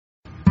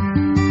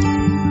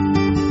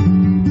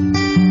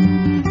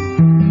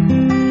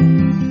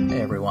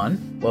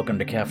Welcome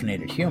to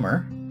Caffeinated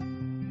Humor.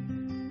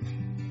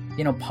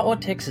 You know,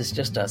 politics is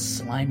just a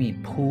slimy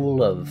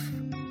pool of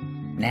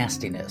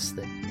nastiness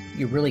that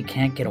you really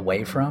can't get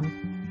away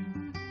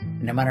from.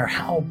 No matter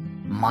how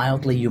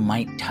mildly you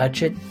might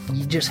touch it,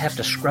 you just have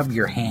to scrub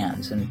your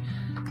hands. And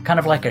kind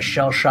of like a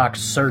shell-shocked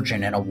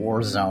surgeon in a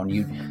war zone,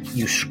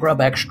 you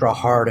scrub extra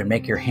hard and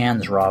make your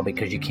hands raw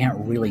because you can't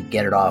really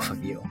get it off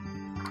of you.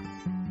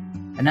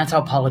 And that's how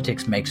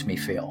politics makes me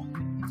feel.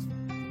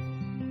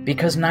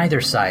 Because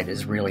neither side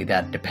is really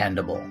that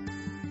dependable.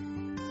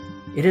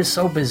 It is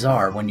so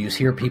bizarre when you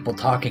hear people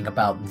talking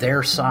about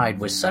their side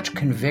with such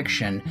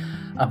conviction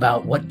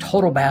about what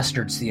total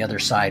bastards the other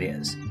side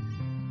is,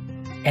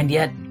 and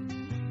yet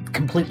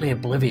completely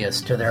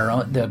oblivious to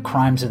the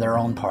crimes of their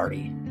own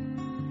party.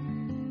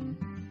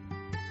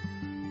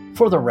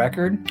 For the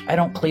record, I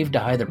don't cleave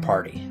to either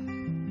party.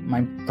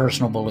 My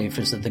personal belief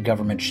is that the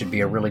government should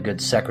be a really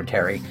good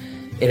secretary.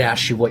 It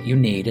asks you what you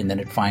need, and then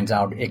it finds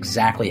out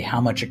exactly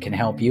how much it can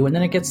help you, and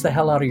then it gets the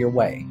hell out of your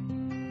way.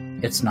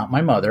 It's not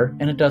my mother,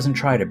 and it doesn't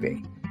try to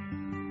be.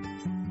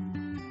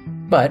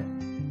 But,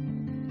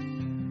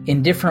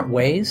 in different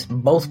ways,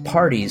 both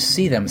parties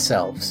see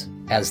themselves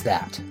as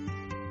that.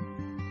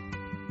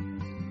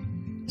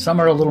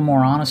 Some are a little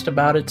more honest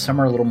about it, some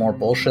are a little more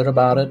bullshit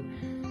about it.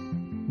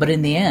 But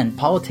in the end,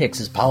 politics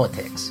is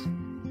politics.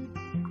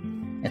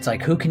 It's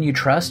like, who can you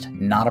trust?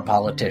 Not a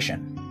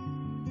politician.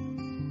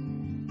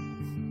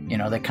 You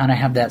know, they kind of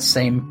have that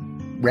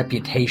same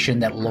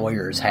reputation that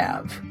lawyers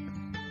have.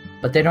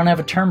 But they don't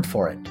have a term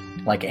for it,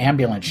 like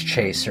ambulance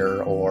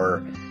chaser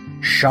or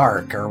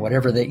shark or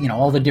whatever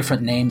all the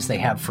different names they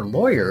have for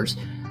lawyers.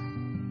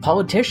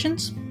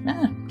 Politicians?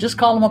 Just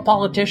call them a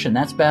politician.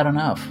 That's bad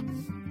enough.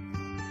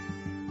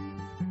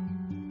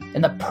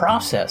 And the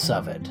process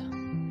of it.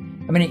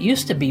 I mean, it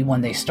used to be when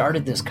they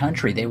started this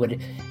country,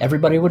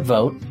 everybody would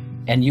vote,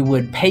 and you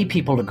would pay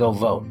people to go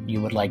vote.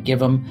 You would give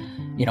them,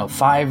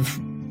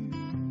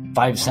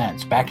 5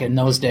 cents. Back in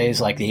those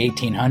days, like the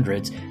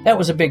 1800s, that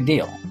was a big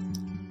deal.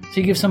 So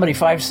you give somebody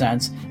 5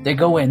 cents, they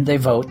go in, they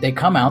vote, they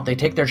come out, they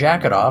take their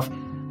jacket off,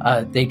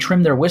 they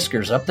trim their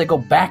whiskers up, they go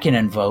back in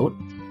and vote,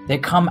 they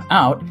come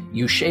out,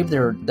 you shave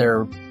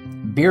their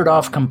beard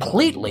off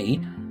completely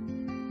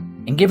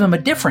and give them a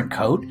different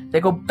coat, they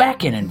go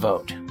back in and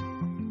vote.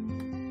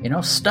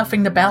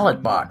 Stuffing the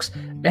ballot box.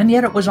 And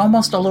yet it was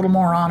almost a little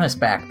more honest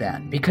back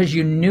then because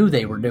you knew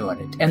they were doing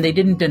it and they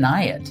didn't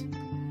deny it.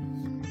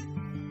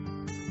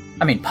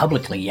 I mean,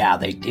 publicly, yeah,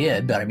 they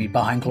did, but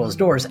behind closed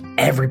doors,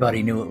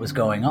 everybody knew what was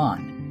going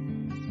on.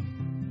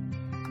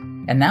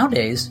 And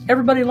nowadays,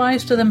 everybody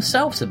lies to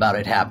themselves about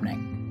it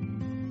happening.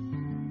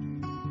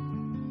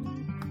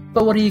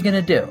 But what are you going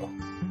to do?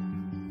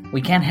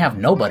 We can't have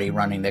nobody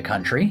running the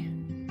country.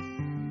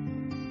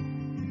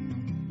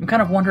 I'm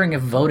kind of wondering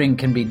if voting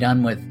can be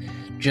done with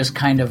just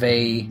kind of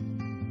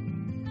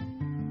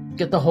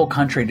get the whole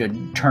country to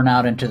turn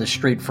out into the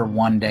street for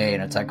one day,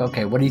 and it's like,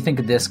 okay, what do you think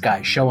of this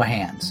guy? Show of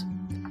hands.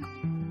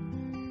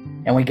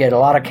 And we get a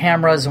lot of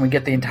cameras, and we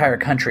get the entire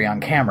country on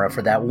camera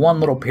for that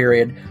one little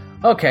period.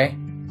 Okay,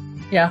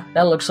 yeah,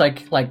 that looks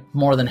like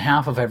more than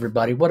half of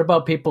everybody. What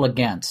about people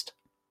against?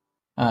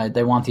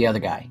 They want the other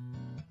guy.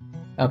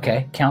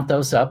 Okay, count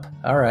those up.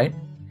 All right.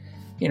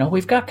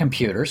 We've got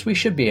computers. We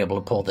should be able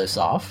to pull this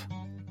off.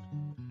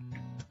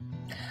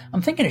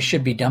 I'm thinking it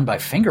should be done by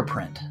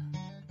fingerprint.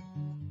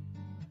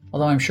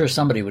 Although I'm sure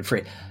somebody would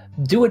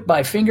do it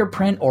by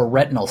fingerprint or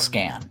retinal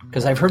scan,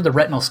 because I've heard the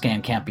retinal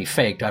scan can't be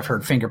faked. I've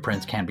heard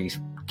fingerprints can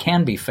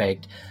be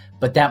faked,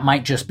 but that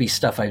might just be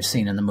stuff I've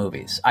seen in the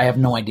movies. I have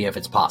no idea if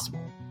it's possible.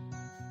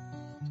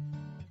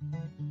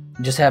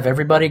 Just have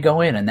everybody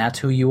go in, and that's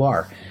who you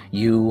are.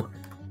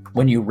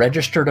 When you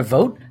register to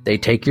vote, they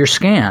take your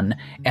scan,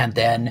 and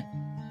then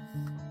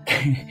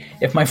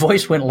if my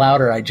voice went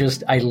louder, I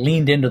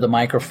leaned into the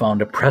microphone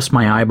to press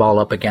my eyeball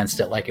up against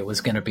it like it was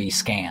going to be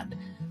scanned.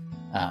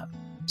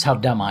 That's how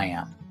dumb I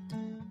am.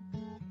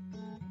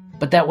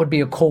 But that would be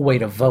a cool way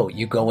to vote.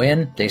 You go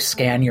in, they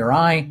scan your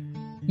eye,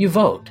 you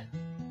vote.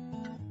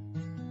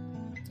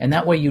 And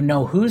that way you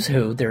know who's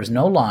who, there's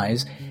no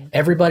lies,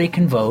 everybody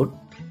can vote.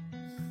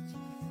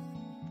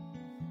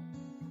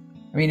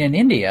 In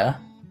India,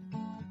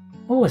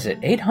 what was it,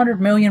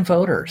 800 million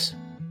voters.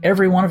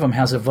 Every one of them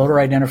has a voter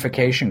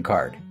identification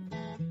card.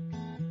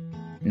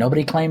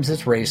 Nobody claims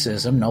it's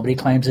racism, nobody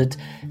claims it.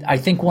 I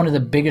think one of the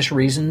biggest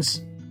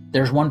reasons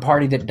there's one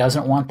party that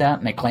doesn't want that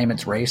and they claim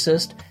it's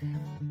racist.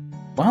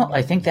 Well,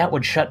 I think that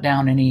would shut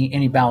down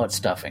any ballot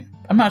stuffing.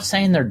 I'm not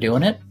saying they're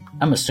doing it.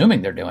 I'm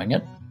assuming they're doing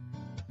it.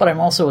 But I'm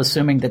also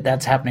assuming that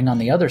that's happening on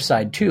the other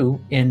side, too,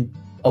 in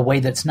a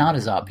way that's not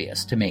as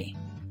obvious to me.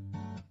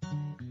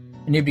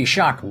 And you'd be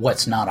shocked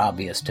what's not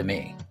obvious to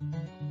me.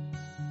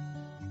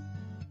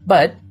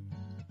 But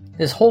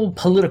this whole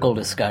political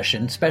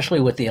discussion, especially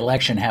with the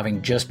election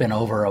having just been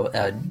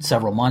over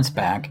several months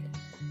back,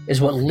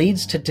 is what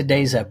leads to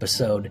today's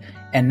episode,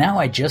 and now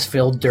I just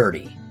feel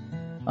dirty.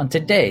 On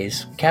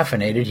today's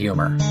Caffeinated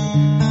Humor.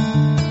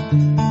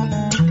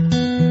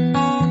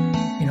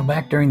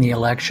 Back during the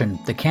election,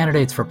 the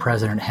candidates for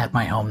president had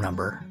my home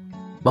number.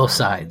 Both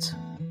sides.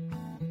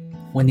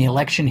 When the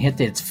election hit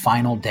its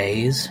final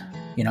days,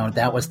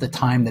 that was the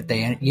time that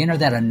they,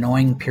 that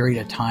annoying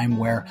period of time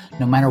where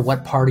no matter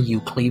what party you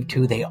cleave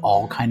to, they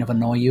all kind of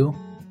annoy you.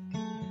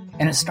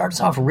 And it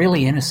starts off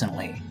really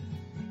innocently.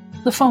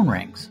 The phone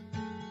rings.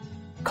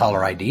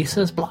 Caller ID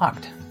says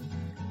blocked.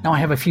 Now I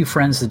have a few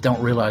friends that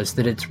don't realize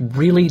that it's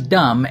really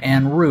dumb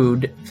and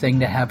rude thing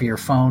to have your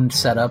phone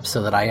set up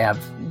so that I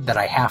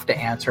have to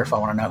answer if I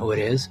want to know who it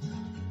is.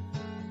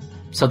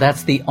 So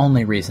that's the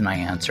only reason I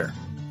answer.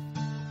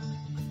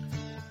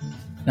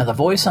 Now the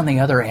voice on the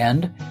other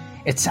end,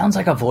 it sounds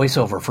like a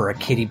voiceover for a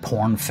kiddie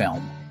porn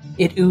film.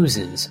 It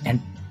oozes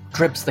and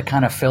drips the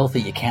kind of filth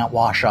that you can't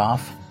wash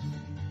off.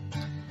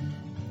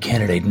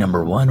 Candidate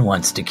number 1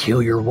 wants to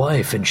kill your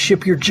wife and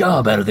ship your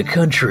job out of the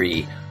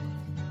country.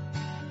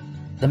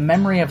 The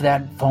memory of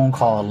that phone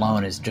call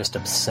alone is just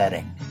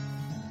upsetting.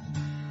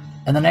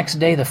 And the next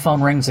day the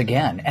phone rings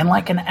again, and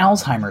like an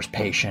Alzheimer's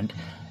patient,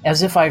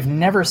 as if I've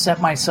never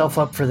set myself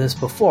up for this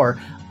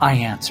before, I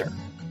answer.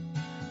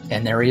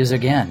 And there he is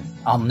again.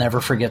 I'll never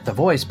forget the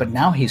voice, but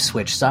now he's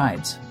switched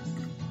sides.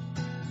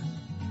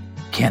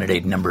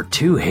 Candidate number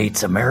 2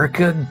 hates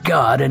America,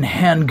 God, and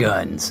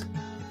handguns.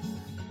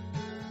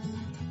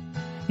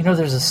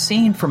 There's a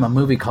scene from a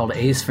movie called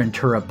Ace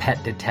Ventura: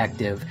 Pet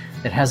Detective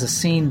that has a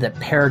scene that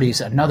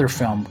parodies another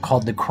film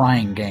called The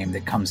Crying Game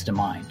that comes to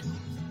mind.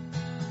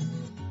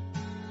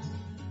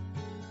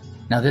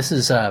 Now this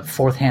is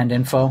fourth-hand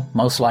info,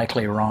 most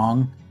likely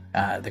wrong.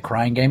 The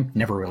Crying Game,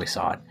 never really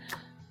saw it.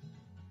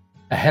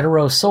 A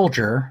hetero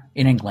soldier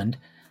in England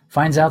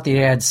finds out that he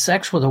had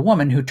sex with a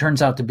woman who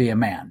turns out to be a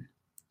man.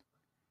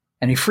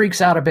 And he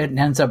freaks out a bit and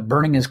ends up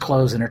burning his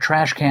clothes in a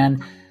trash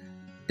can,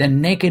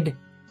 then naked,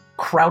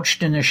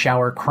 crouched in the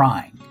shower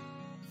crying.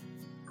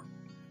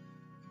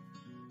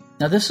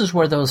 Now this is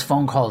where those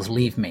phone calls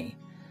leave me,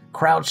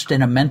 crouched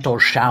in a mental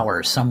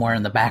shower somewhere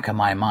in the back of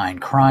my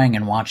mind, crying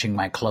and watching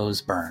my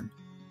clothes burn.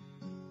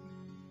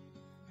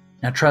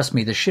 Now trust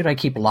me, the shit I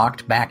keep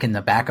locked back in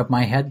the back of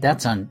my head,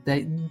 that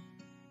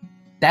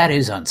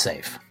is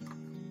unsafe.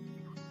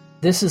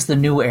 This is the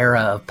new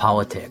era of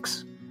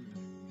politics.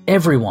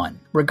 Everyone,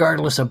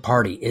 regardless of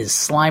party, is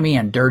slimy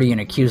and dirty and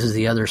accuses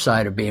the other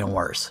side of being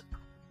worse.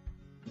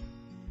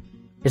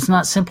 It's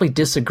not simply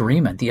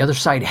disagreement. The other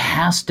side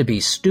has to be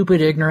stupid,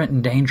 ignorant,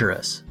 and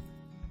dangerous.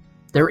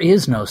 There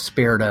is no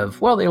spirit of,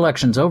 the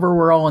election's over,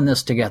 we're all in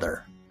this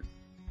together.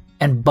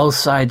 And both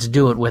sides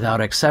do it without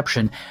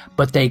exception,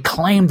 but they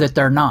claim that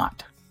they're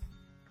not.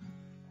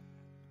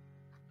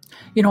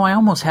 I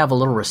almost have a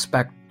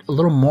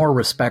little more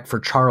respect for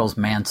Charles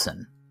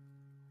Manson.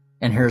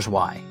 And here's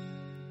why.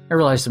 I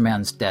realize the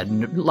man's dead,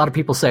 and a lot of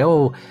people say,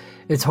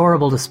 it's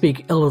horrible to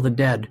speak ill of the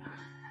dead.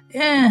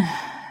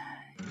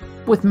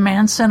 With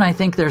Manson, I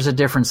think there's a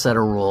different set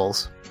of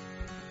rules.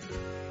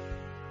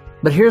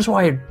 But here's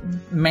why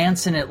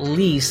Manson at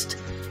least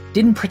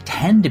didn't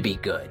pretend to be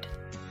good.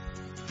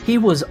 He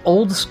was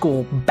old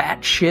school,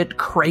 batshit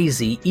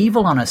crazy,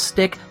 evil on a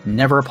stick,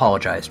 never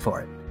apologized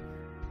for it.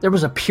 There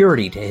was a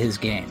purity to his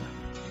game.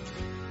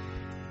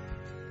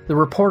 The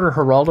reporter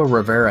Geraldo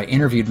Rivera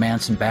interviewed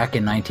Manson back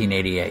in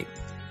 1988,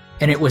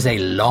 and it was a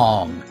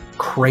long,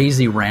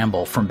 crazy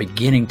ramble from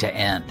beginning to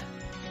end.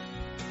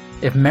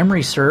 If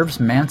memory serves,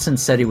 Manson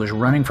said he was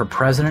running for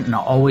president and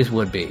always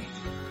would be.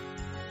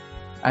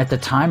 At the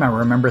time, I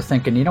remember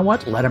thinking, you know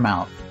what? Let him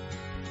out.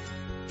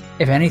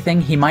 If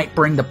anything, he might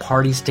bring the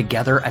parties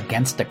together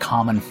against a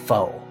common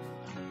foe.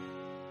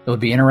 It would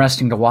be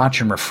interesting to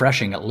watch and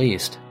refreshing at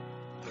least.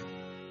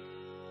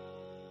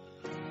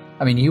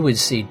 You would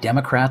see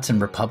Democrats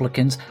and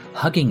Republicans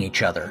hugging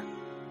each other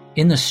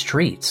in the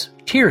streets,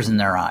 tears in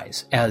their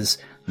eyes, as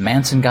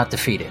Manson got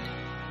defeated.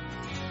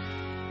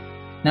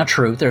 Now,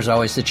 true, there's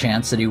always the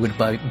chance that he would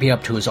be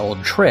up to his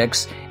old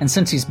tricks, and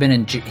since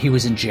he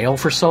was in jail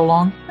for so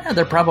long,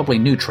 they're probably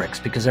new tricks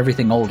because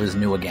everything old is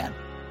new again.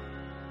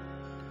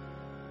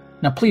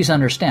 Now, please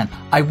understand,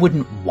 I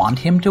wouldn't want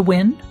him to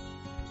win,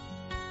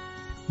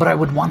 but I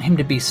would want him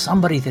to be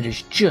somebody that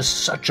is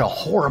just such a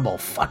horrible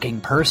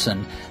fucking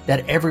person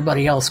that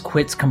everybody else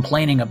quits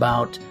complaining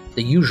about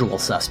the usual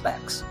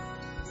suspects.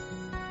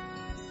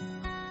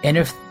 And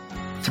if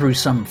through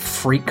some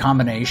freak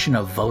combination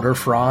of voter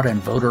fraud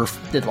and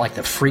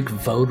the freak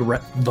vote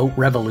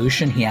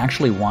revolution, he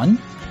actually won,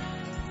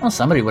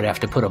 somebody would have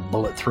to put a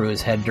bullet through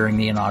his head during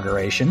the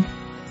inauguration.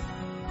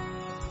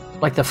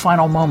 Like the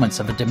final moments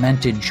of a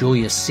demented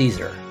Julius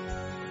Caesar.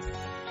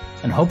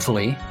 And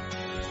hopefully,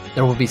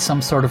 there will be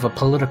some sort of a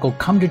political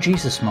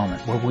come-to-Jesus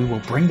moment where we will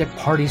bring the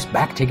parties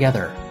back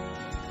together.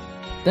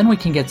 Then we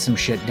can get some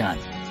shit done.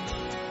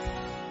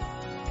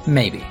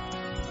 Maybe.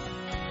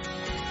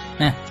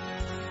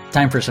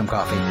 Time for some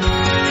coffee.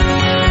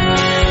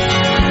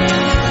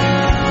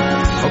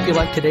 Hope you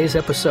liked today's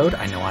episode.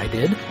 I know I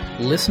did.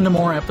 Listen to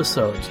more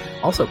episodes.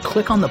 Also,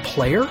 click on the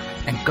player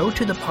and go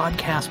to the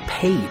podcast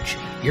page.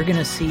 You're going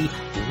to see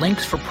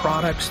links for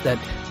products that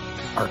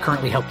are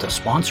currently helped to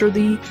sponsor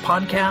the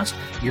podcast.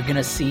 You're going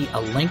to see a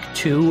link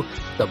to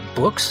the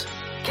books,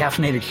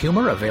 Caffeinated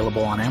Humor,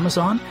 available on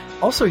Amazon.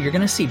 Also, you're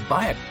going to see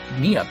buy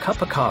me a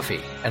cup of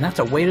coffee, and that's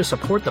a way to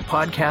support the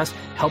podcast,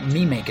 help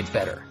me make it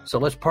better. So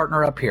let's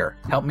partner up here.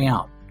 Help me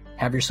out.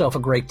 Have yourself a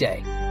great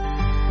day.